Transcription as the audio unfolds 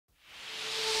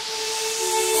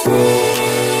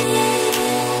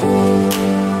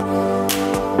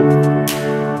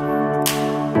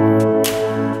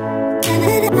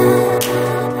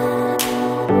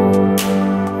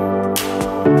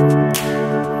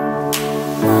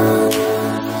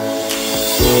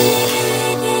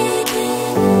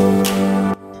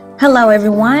Hello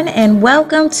everyone and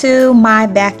welcome to my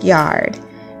backyard.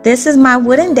 This is my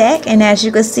wooden deck and as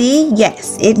you can see,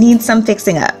 yes, it needs some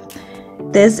fixing up.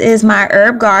 This is my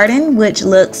herb garden which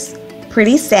looks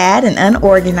pretty sad and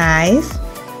unorganized.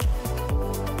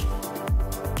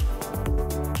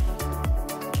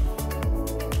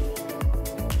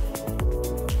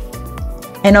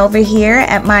 And over here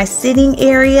at my sitting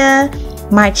area,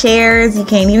 my chairs, you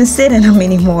can't even sit in them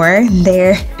anymore.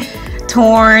 They're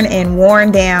torn and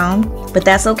worn down, but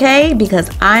that's okay because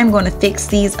I'm going to fix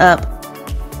these up.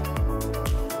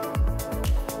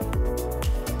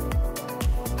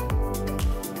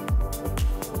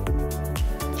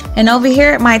 And over here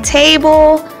at my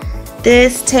table,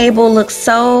 this table looks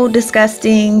so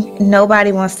disgusting.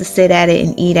 Nobody wants to sit at it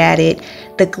and eat at it.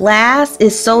 The glass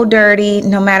is so dirty.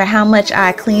 No matter how much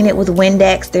I clean it with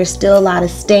Windex, there's still a lot of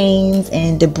stains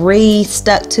and debris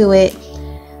stuck to it.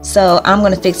 So I'm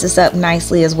going to fix this up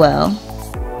nicely as well.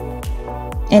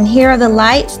 And here are the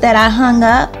lights that I hung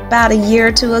up about a year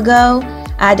or two ago.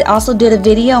 I also did a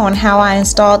video on how I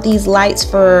installed these lights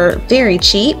for very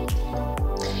cheap.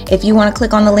 If you want to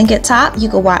click on the link at top, you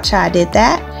can watch how I did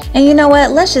that. And you know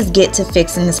what? Let's just get to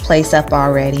fixing this place up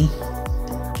already.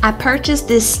 I purchased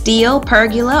this STEELE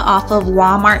pergola off of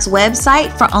Walmart's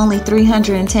website for only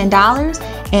 $310.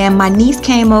 And my niece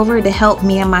came over to help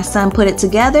me and my son put it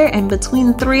together, and between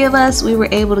the three of us we were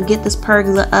able to get this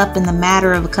pergola up in the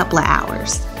matter of a couple of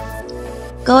hours.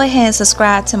 Go ahead and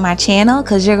subscribe to my channel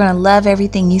because you're going to love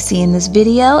everything you see in this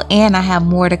video, and I have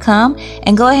more to come.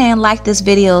 And go ahead and like this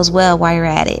video as well while you're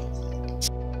at it.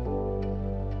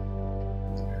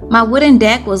 My wooden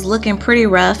deck was looking pretty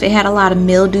rough. It had a lot of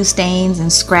mildew stains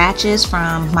and scratches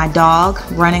from my dog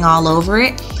running all over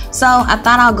it. So I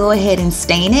thought I'll go ahead and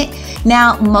stain it.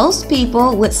 Now, most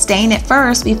people would stain it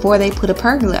first before they put a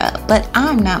pergola up, but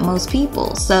I'm not most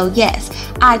people. So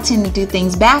yes, I tend to do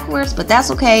things backwards, but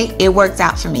that's okay. It works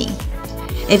out for me.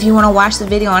 If you want to watch the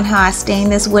video on how I stain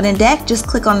this wooden deck, just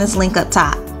click on this link up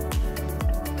top.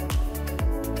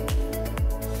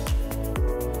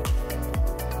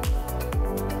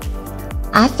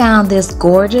 I found this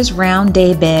gorgeous round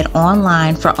daybed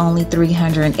online for only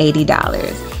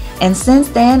 $380. And since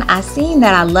then, I've seen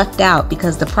that I lucked out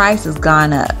because the price has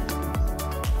gone up.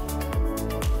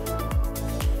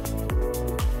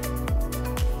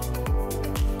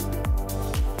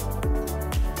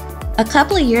 A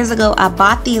couple of years ago, I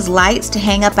bought these lights to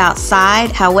hang up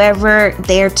outside. However,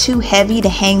 they're too heavy to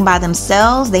hang by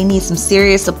themselves. They need some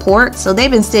serious support. So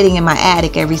they've been sitting in my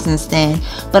attic ever since then.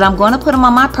 But I'm going to put them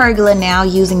on my pergola now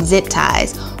using zip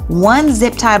ties. One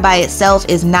zip tie by itself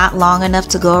is not long enough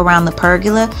to go around the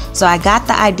pergola. So I got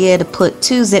the idea to put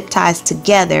two zip ties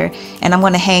together, and I'm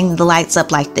going to hang the lights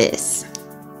up like this.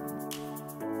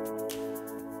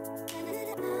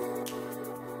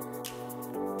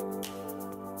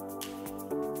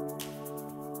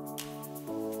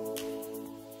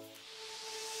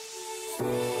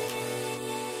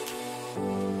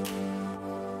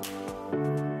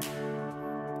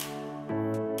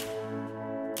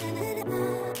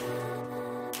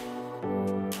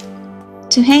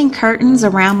 To hang curtains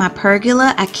around my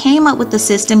pergola, I came up with the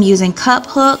system using cup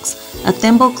hooks, a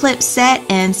thimble clip set,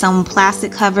 and some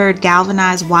plastic covered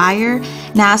galvanized wire.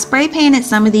 Now I spray painted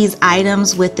some of these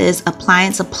items with this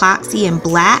appliance epoxy in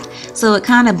black, so it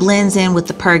kind of blends in with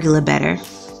the pergola better.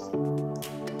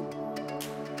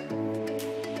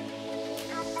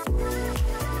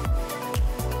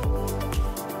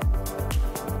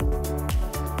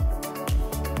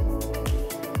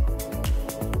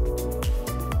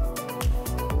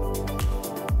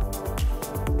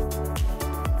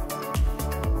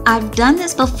 I've done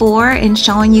this before in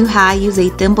showing you how I use a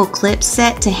thimble clip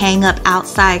set to hang up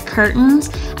outside curtains.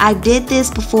 I did this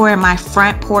before in my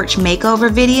front porch makeover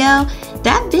video.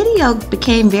 That video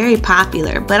became very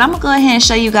popular, but I'm gonna go ahead and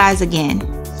show you guys again.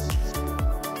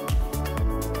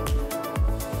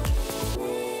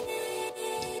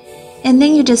 And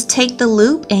then you just take the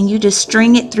loop and you just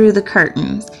string it through the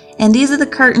curtains. And these are the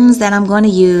curtains that I'm going to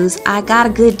use. I got a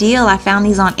good deal. I found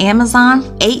these on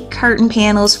Amazon, 8 curtain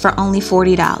panels for only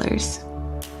 $40.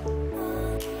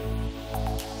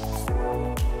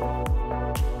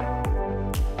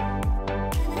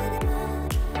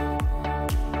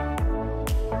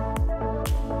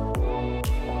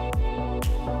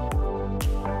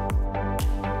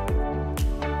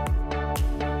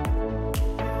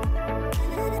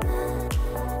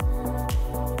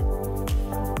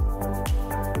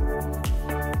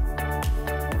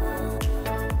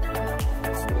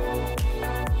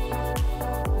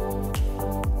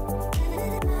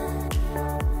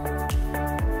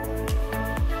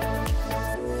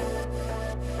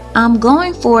 I'm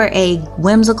going for a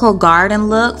whimsical garden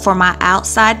look for my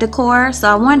outside decor, so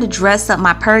I wanted to dress up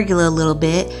my pergola a little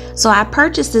bit. So I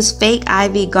purchased this fake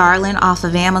ivy garland off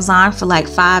of Amazon for like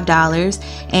 $5,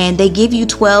 and they give you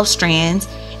 12 strands.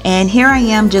 And here I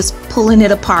am just pulling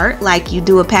it apart like you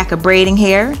do a pack of braiding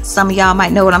hair. Some of y'all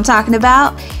might know what I'm talking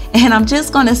about. And I'm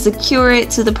just going to secure it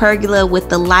to the pergola with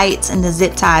the lights and the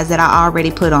zip ties that I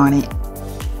already put on it.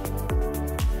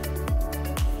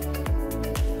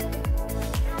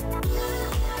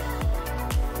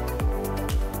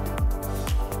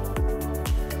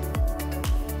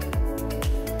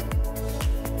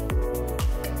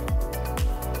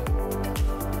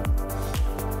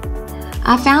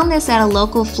 I found this at a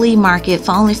local flea market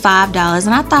for only $5,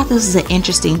 and I thought this was an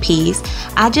interesting piece.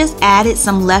 I just added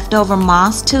some leftover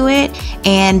moss to it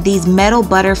and these metal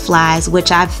butterflies,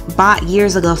 which I've bought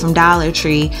years ago from Dollar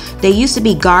Tree. They used to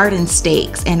be garden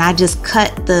stakes, and I just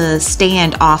cut the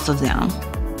stand off of them.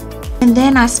 And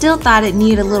then I still thought it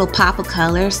needed a little pop of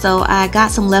color, so I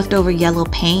got some leftover yellow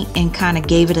paint and kind of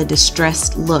gave it a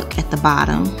distressed look at the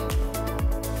bottom.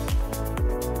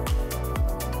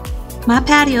 My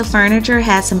patio furniture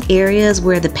has some areas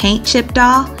where the paint chipped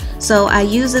off, so I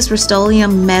use this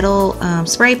Rust-Oleum metal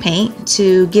spray paint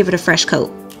to give it a fresh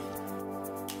coat.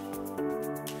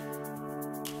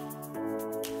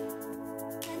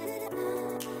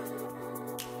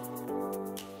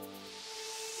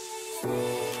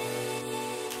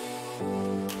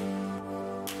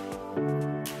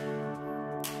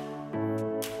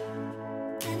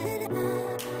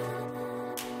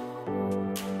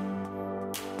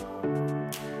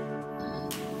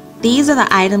 These are the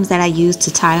items that I use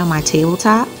to tile my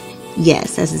tabletop.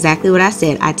 Yes, that's exactly what I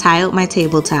said. I tiled my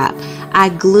tabletop. I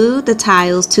glued the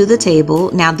tiles to the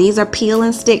table. Now these are peel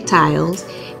and stick tiles,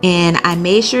 and I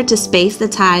made sure to space the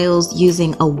tiles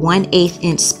using a 1/8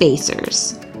 inch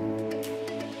spacers.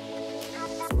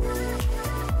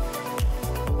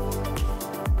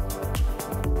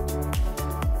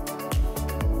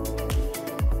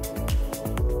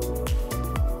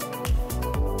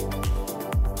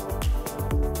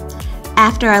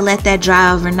 After I let that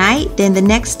dry overnight, then the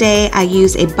next day I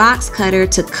used a box cutter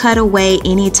to cut away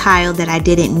any tile that I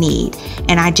didn't need,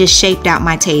 and I just shaped out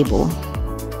my table.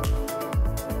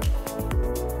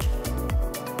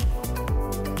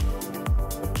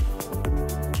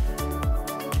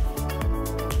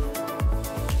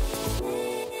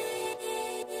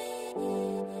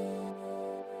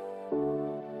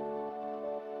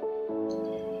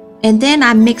 And then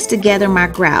I mixed together my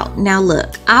grout. Now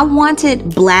look, I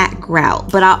wanted black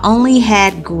grout, but I only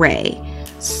had gray.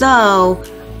 So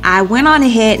I went on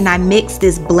ahead and I mixed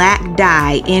this black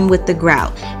dye in with the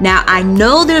grout. Now I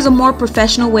know there's a more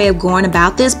professional way of going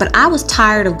about this, but I was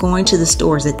tired of going to the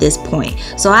stores at this point.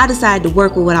 So I decided to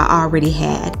work with what I already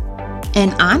had.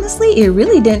 And honestly, it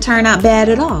really didn't turn out bad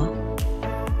at all.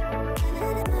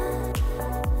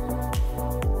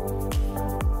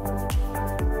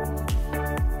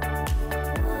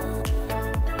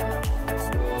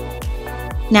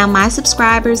 Now my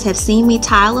subscribers have seen me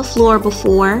tile a floor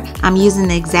before. I'm using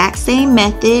the exact same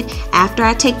method. After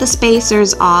I take the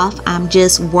spacers off, I'm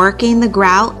just working the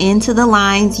grout into the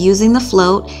lines using the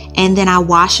float, and then I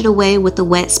wash it away with a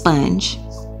wet sponge.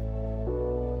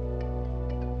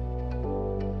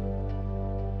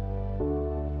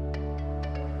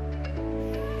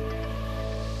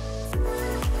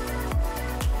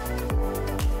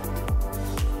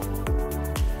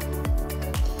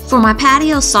 For my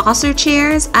patio saucer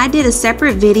chairs, I did a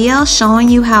separate video showing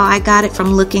you how I got it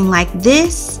from looking like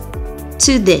this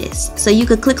to this. So you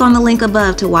could click on the link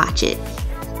above to watch it.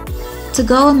 To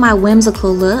go with my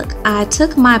whimsical look, I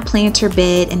took my planter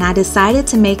bed and I decided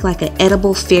to make like an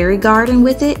edible fairy garden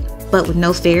with it, but with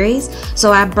no fairies.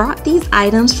 So I brought these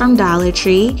items from Dollar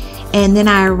Tree, and then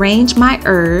I arranged my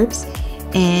herbs,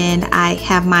 and I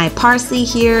have my parsley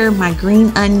here, my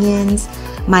green onions,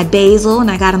 my basil, and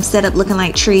I got them set up looking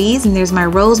like trees, and there's my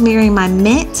rosemary and my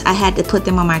mint. I had to put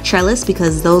them on my trellis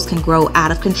because those can grow out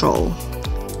of control.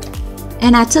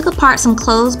 And I took apart some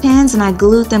clothespins and I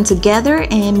glued them together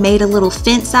and made a little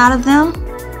fence out of them.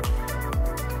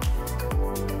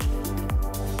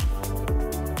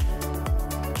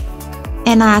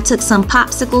 And I took some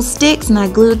popsicle sticks and I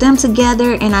glued them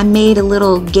together and I made a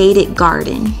little gated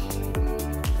garden.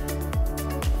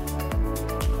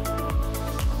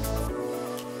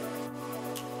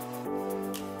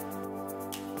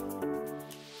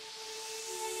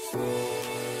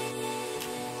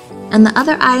 And the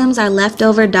other items are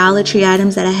leftover Dollar Tree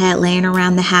items that I had laying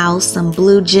around the house. Some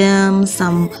blue gems,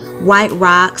 some white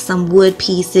rocks, some wood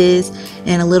pieces,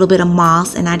 and a little bit of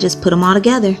moss, and I just put them all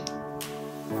together.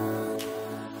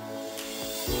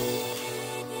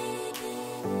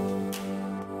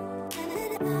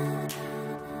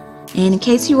 And in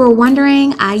case you were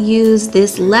wondering, I used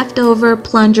this leftover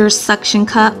plunger suction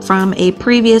cup from a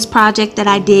previous project that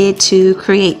I did to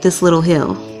create this little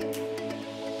hill.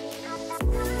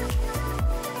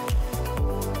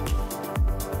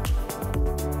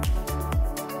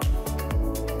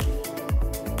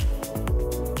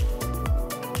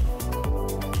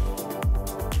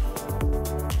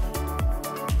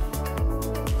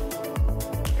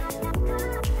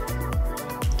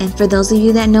 And for those of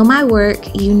you that know my work,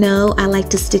 you know I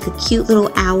like to stick a cute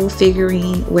little owl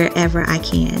figurine wherever I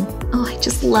can. Oh, I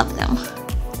just love them.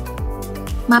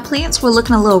 My plants were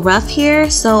looking a little rough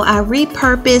here, so I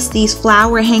repurposed these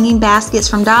flower hanging baskets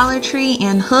from Dollar Tree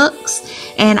and hooks,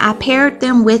 and I paired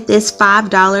them with this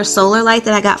 $5 solar light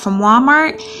that I got from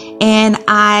Walmart, and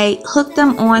I hooked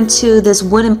them onto this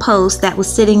wooden post that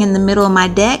was sitting in the middle of my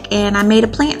deck, and I made a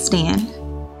plant stand.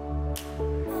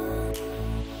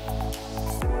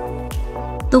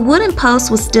 The wooden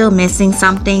post was still missing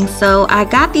something, so I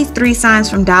got these 3 signs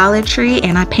from Dollar Tree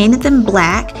and I painted them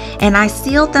black, and I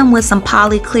sealed them with some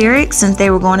polycrylic since they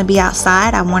were going to be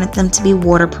outside. I wanted them to be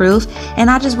waterproof, and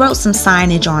I just wrote some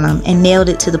signage on them and nailed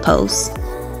it to the post.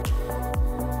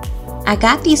 I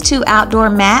got these 2 outdoor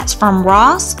mats from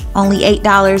Ross, only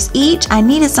 $8 each. I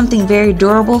needed something very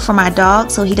durable for my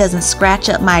dog so he doesn't scratch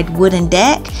up my wooden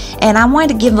deck, and I wanted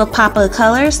to give him a pop of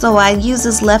color, so I used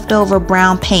this leftover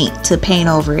brown paint to paint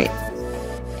over it.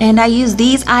 And I used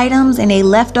these items in a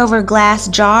leftover glass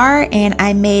jar, and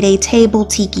I made a table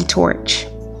tiki torch.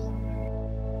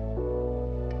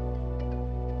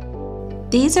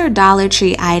 These are Dollar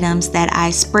Tree items that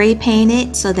I spray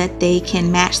painted so that they can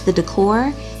match the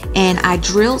decor. And I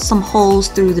drilled some holes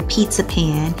through the pizza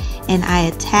pan, and I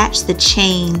attached the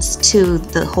chains to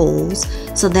the holes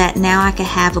so that now I can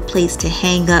have a place to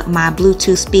hang up my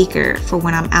Bluetooth speaker for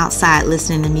when I'm outside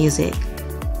listening to music.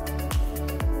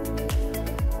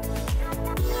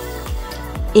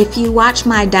 If you watch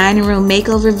my dining room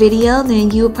makeover video,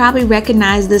 then you will probably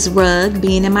recognize this rug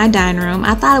being in my dining room.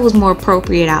 I thought it was more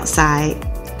appropriate outside.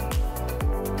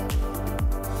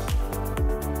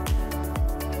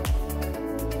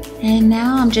 And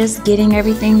now I'm just getting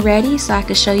everything ready so I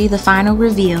can show you the final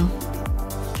reveal.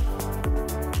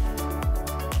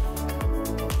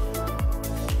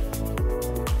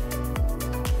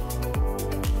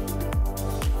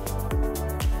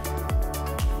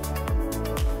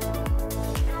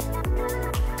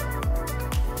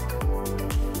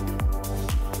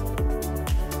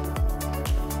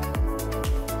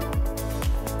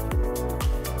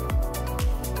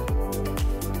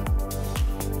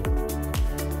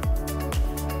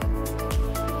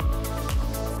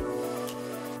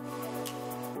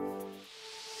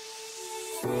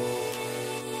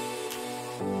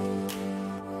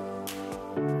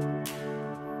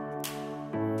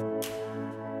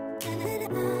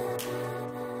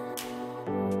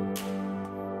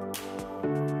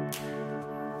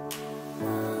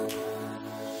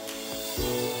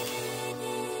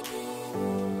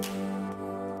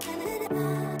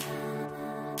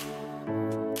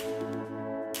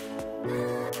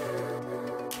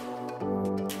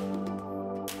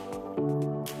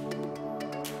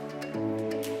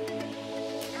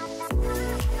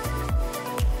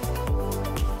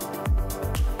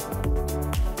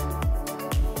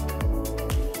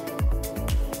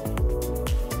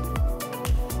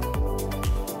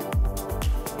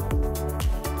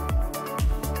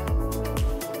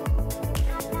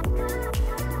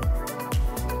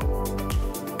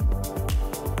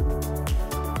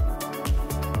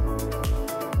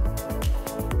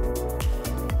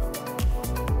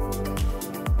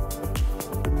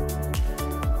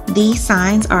 These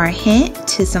signs are a hint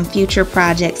to some future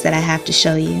projects that I have to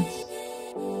show you.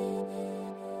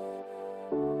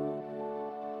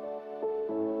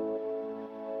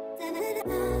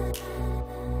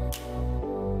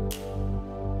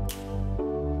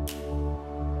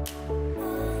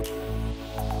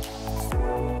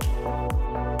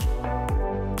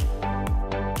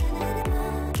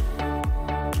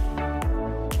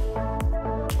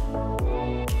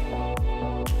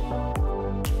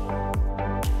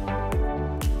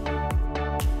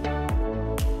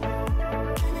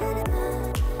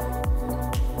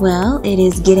 Well, it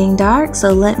is getting dark,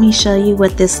 so let me show you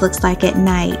what this looks like at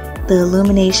night. The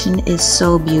illumination is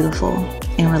so beautiful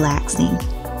and relaxing.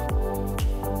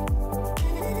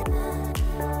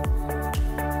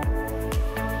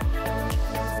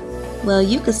 Well,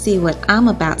 you can see what I'm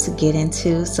about to get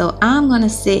into, so I'm going to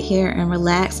sit here and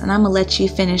relax, and I'm going to let you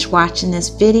finish watching this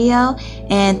video.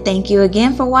 And thank you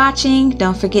again for watching.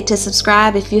 Don't forget to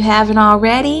subscribe if you haven't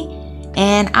already,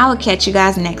 and I will catch you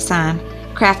guys next time.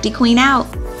 Crafty Queen out.